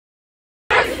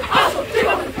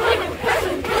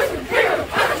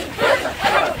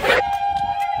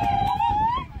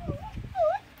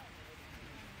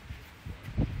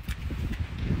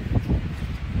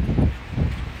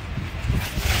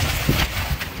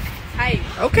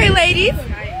Okay, ladies.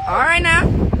 All right now.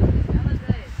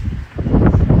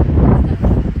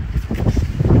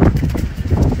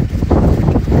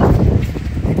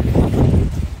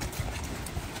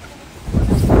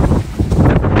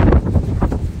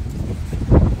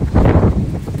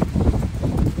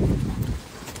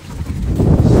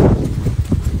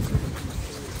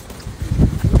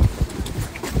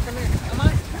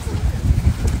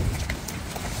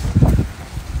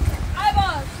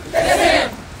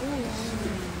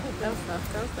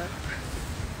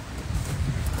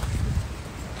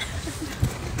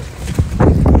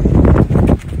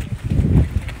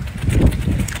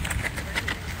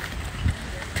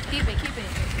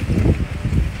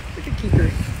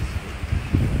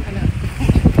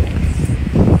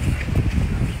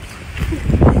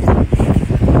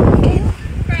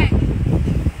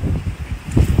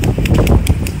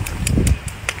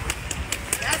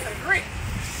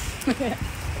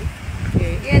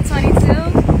 Yeah, 22.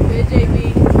 Good, JB.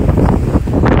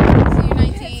 See you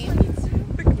 19.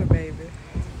 Look at the baby.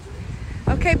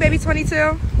 Okay, baby 22.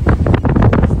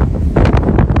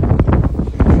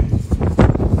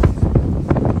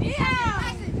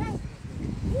 Yeah.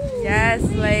 Yes,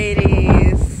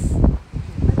 ladies.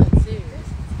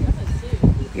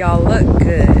 Y'all look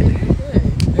good.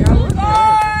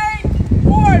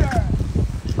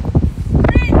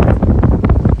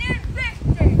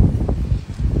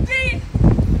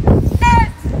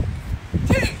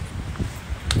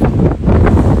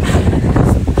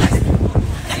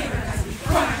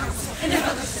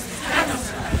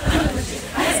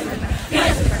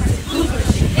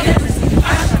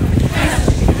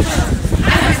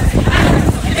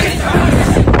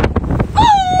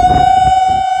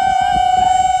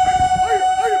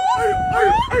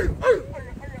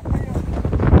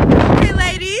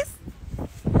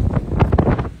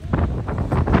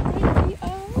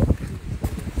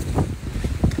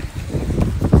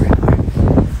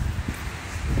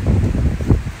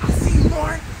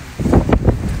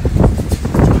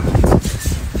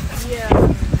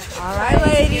 All right,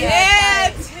 ladies.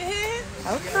 Yeah.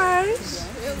 Okay.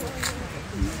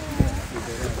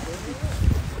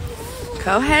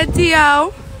 Go ahead,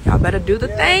 Dio. Y'all better do the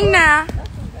thing now.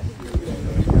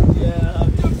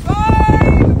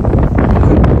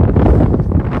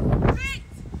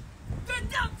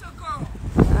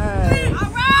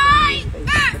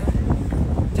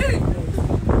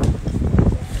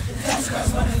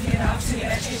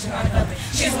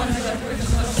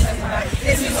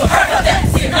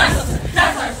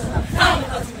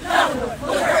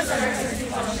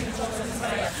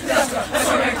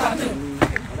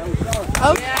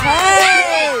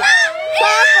 Okay. Time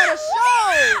for the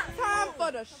show. Time for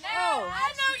the show. Now,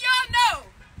 I know y'all know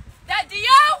that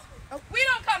Dio, we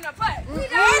don't come to play.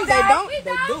 They don't.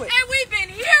 They do it. And we've been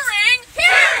hearing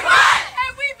what?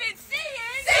 And we've been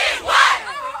seeing what?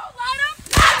 A whole lot of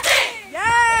nothing.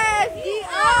 Yes,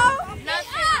 Dio.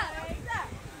 Nothing.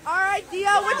 All right,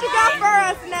 Dio, what you got for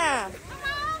us now?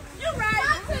 You're right.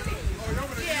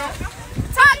 Yeah.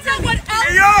 Talk to what else?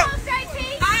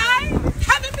 I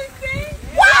haven't been seeing.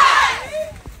 What?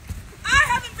 I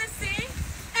haven't been seeing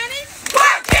any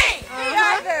working.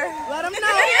 Let them know.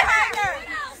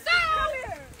 So,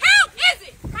 how is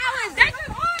it? How is that?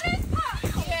 All this pop.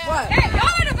 What? Hey,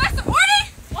 y'all in the best of order?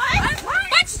 What?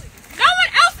 But no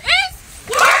one else is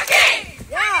working.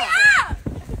 Yeah.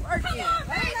 Working.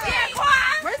 Yeah,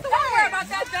 quiet. Where's the Don't worry word? about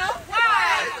that though.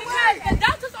 Why? Because the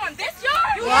doctor's on this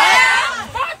yard.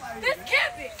 What? Mark this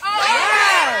campus.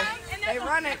 Yeah. And They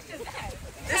run it. this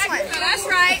way. That's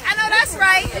right. I know that's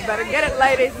right. You better get it,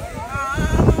 ladies.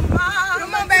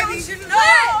 Come on, baby. Come on, baby.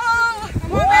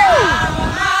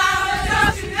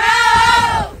 Don't you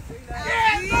know?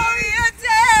 There's only a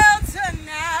Delta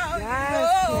now.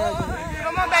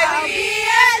 Come on, baby. Be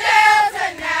a Delta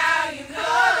now, you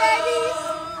know, baby.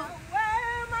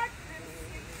 Wear my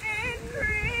crimson and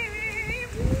cream.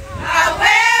 I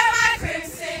wear my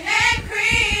crimson and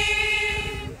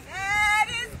cream. That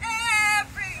is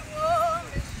every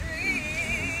woman's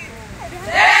dream.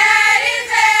 That is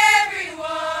every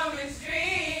woman's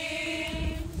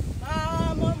dream.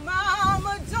 Mama,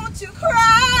 mama,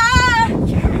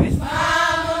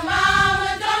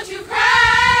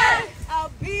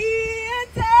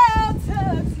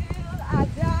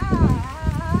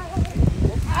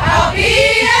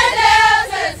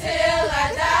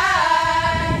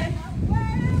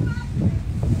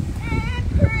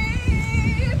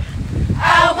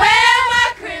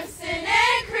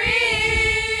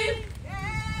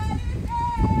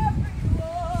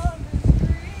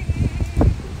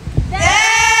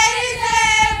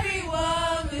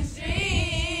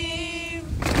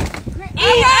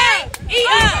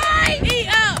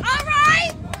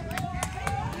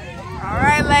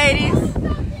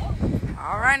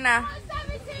 right now.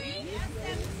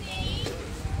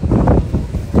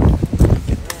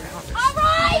 All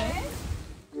right.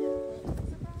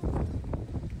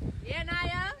 Yeah,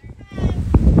 Naya.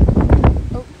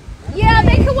 Oh. Yeah,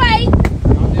 they can wait.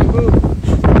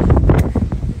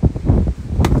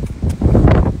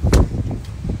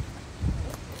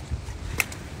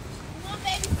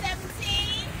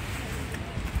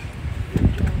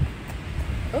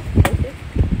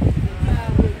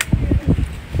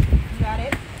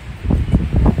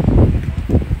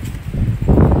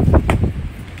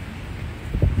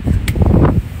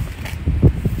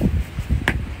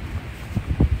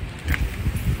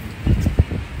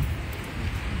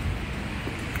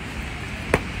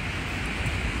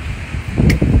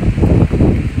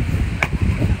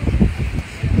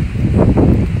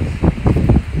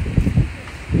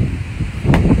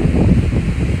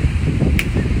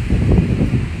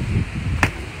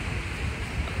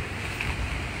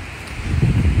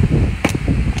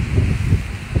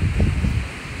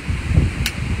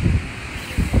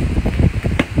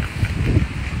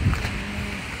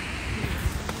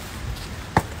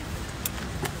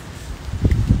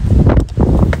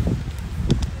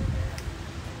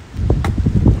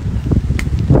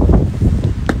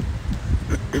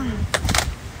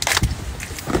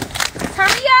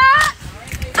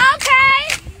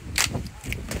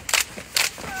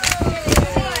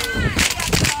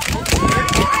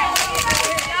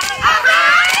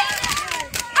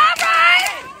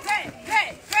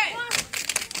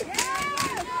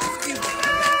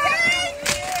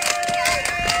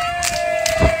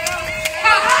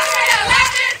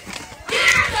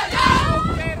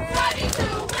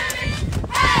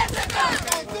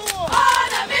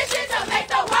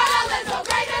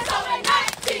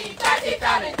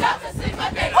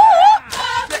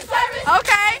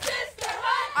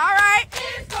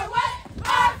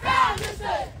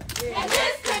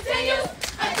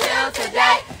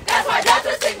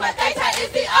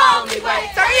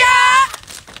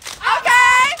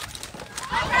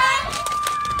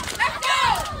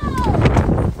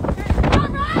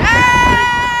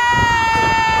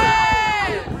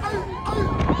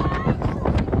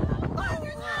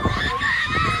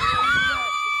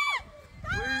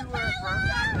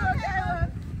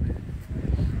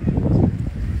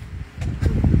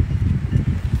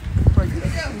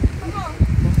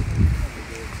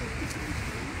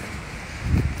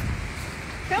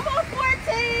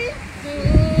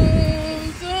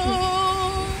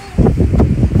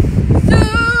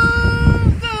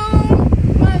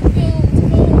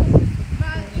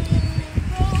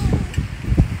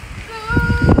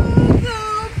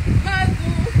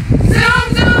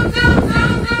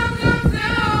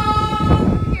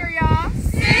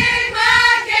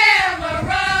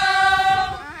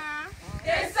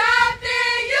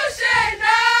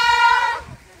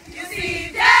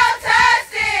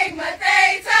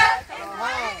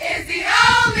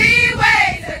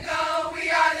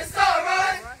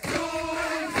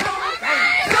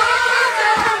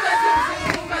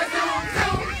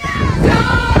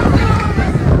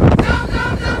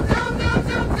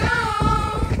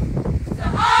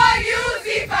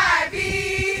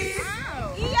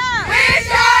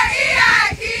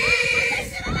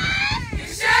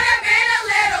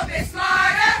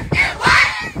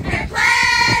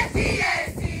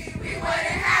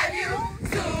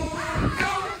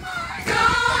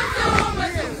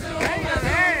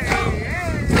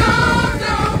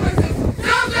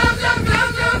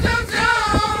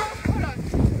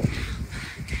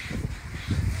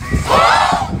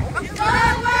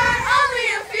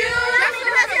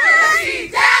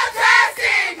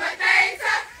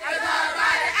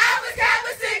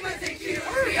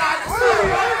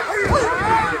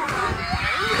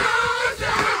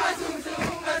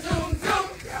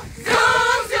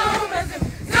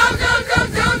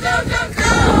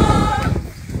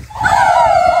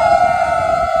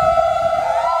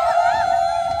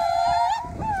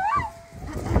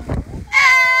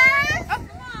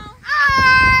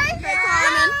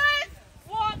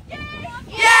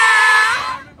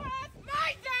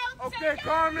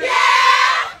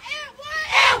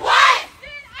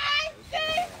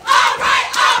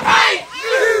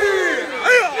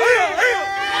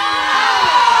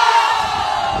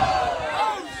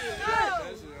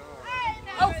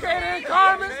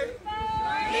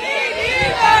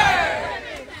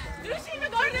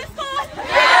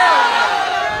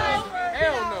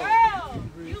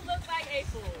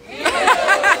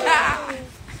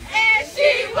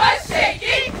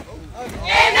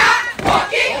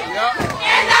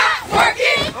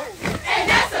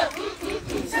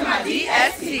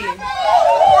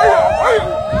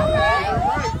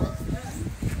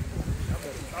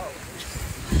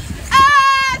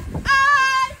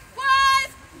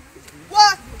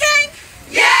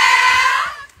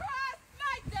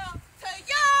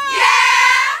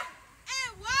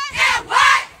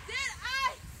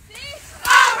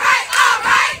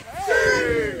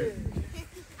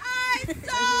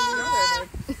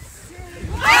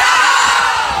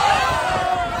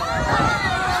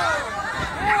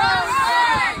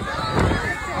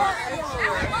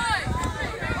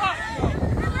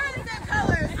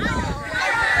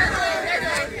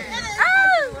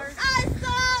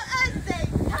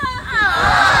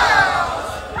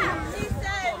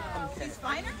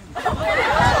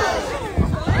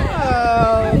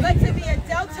 But to be a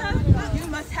Delta, you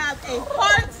must have a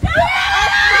heart.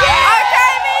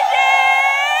 Okay, BG.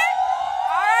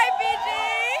 All right, BG.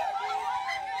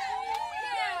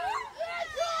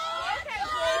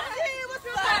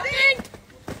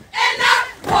 And not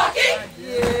walking,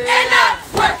 and not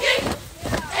working,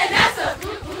 and that's a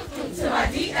to my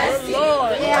DSC.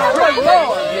 Lord. Yeah, Good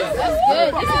Lord. That's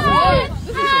good. This is good.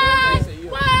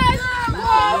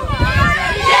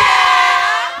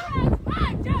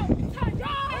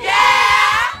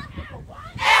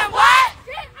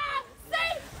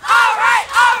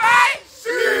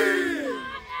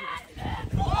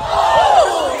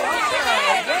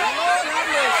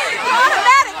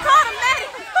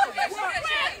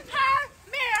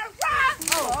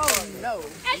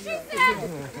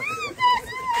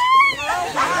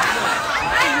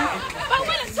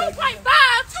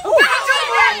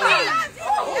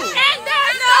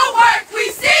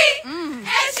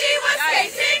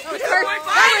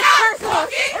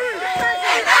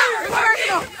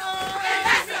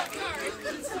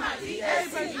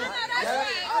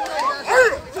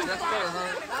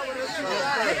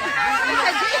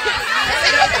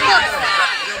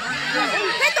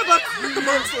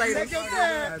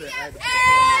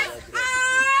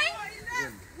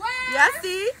 Yes,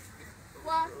 D.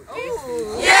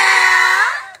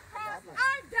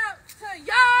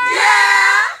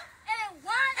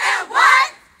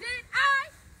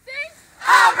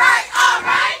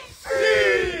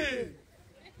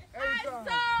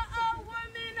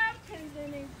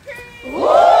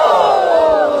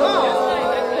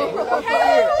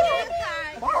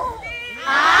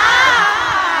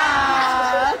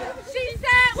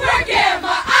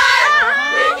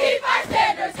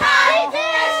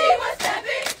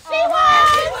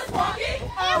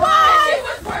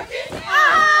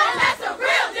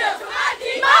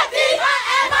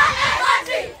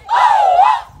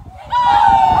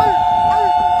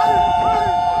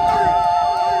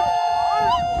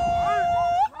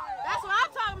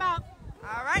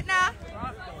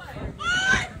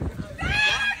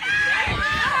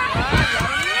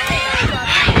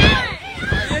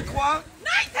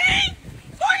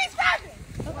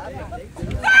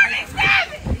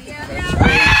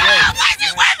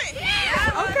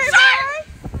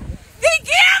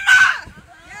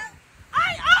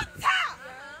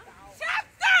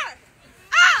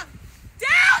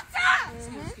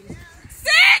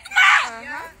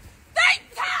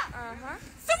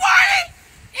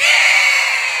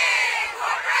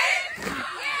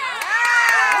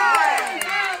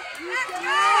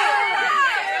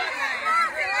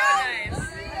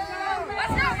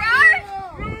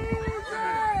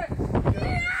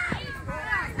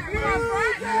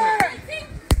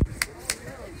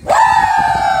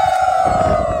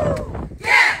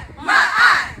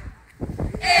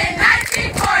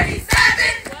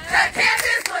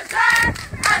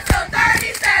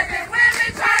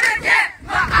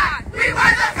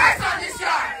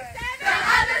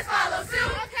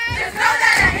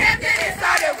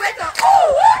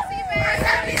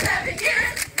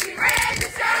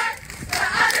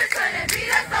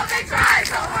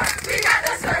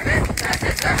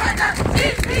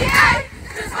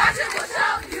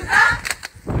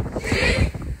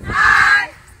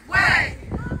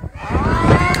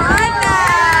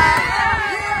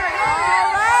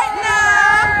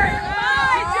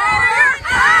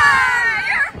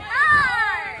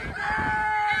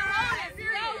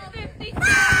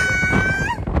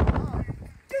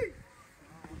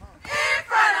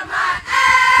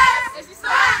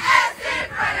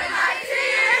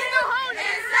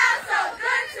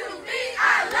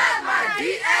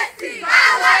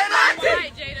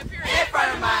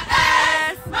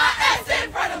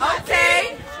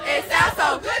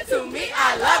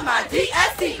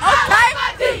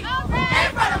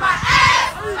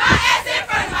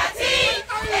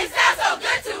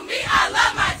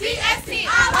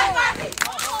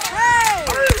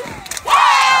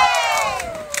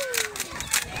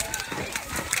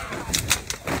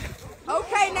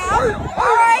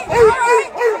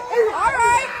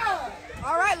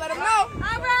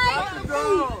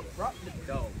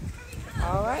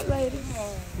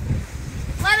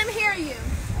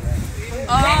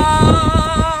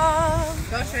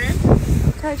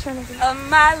 Of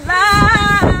my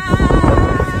life.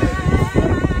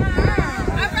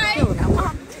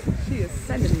 She is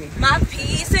sending me. My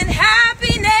peace and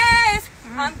happiness,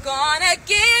 I'm gonna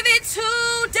give it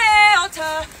to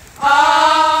Delta. All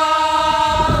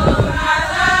my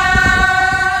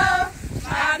love,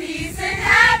 my peace and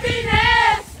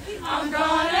happiness, I'm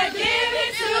gonna give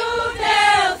it to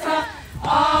Delta.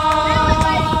 All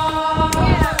my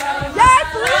love.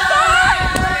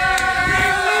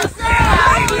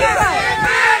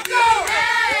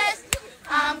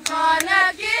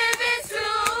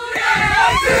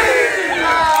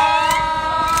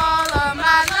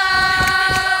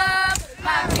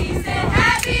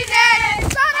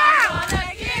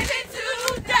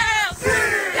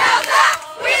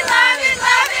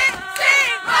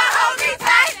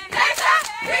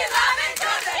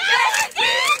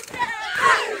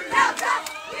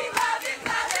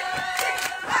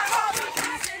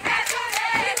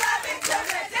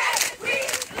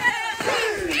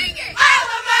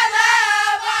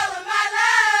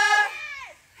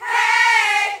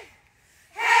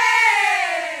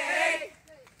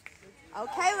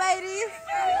 Hey, ladies.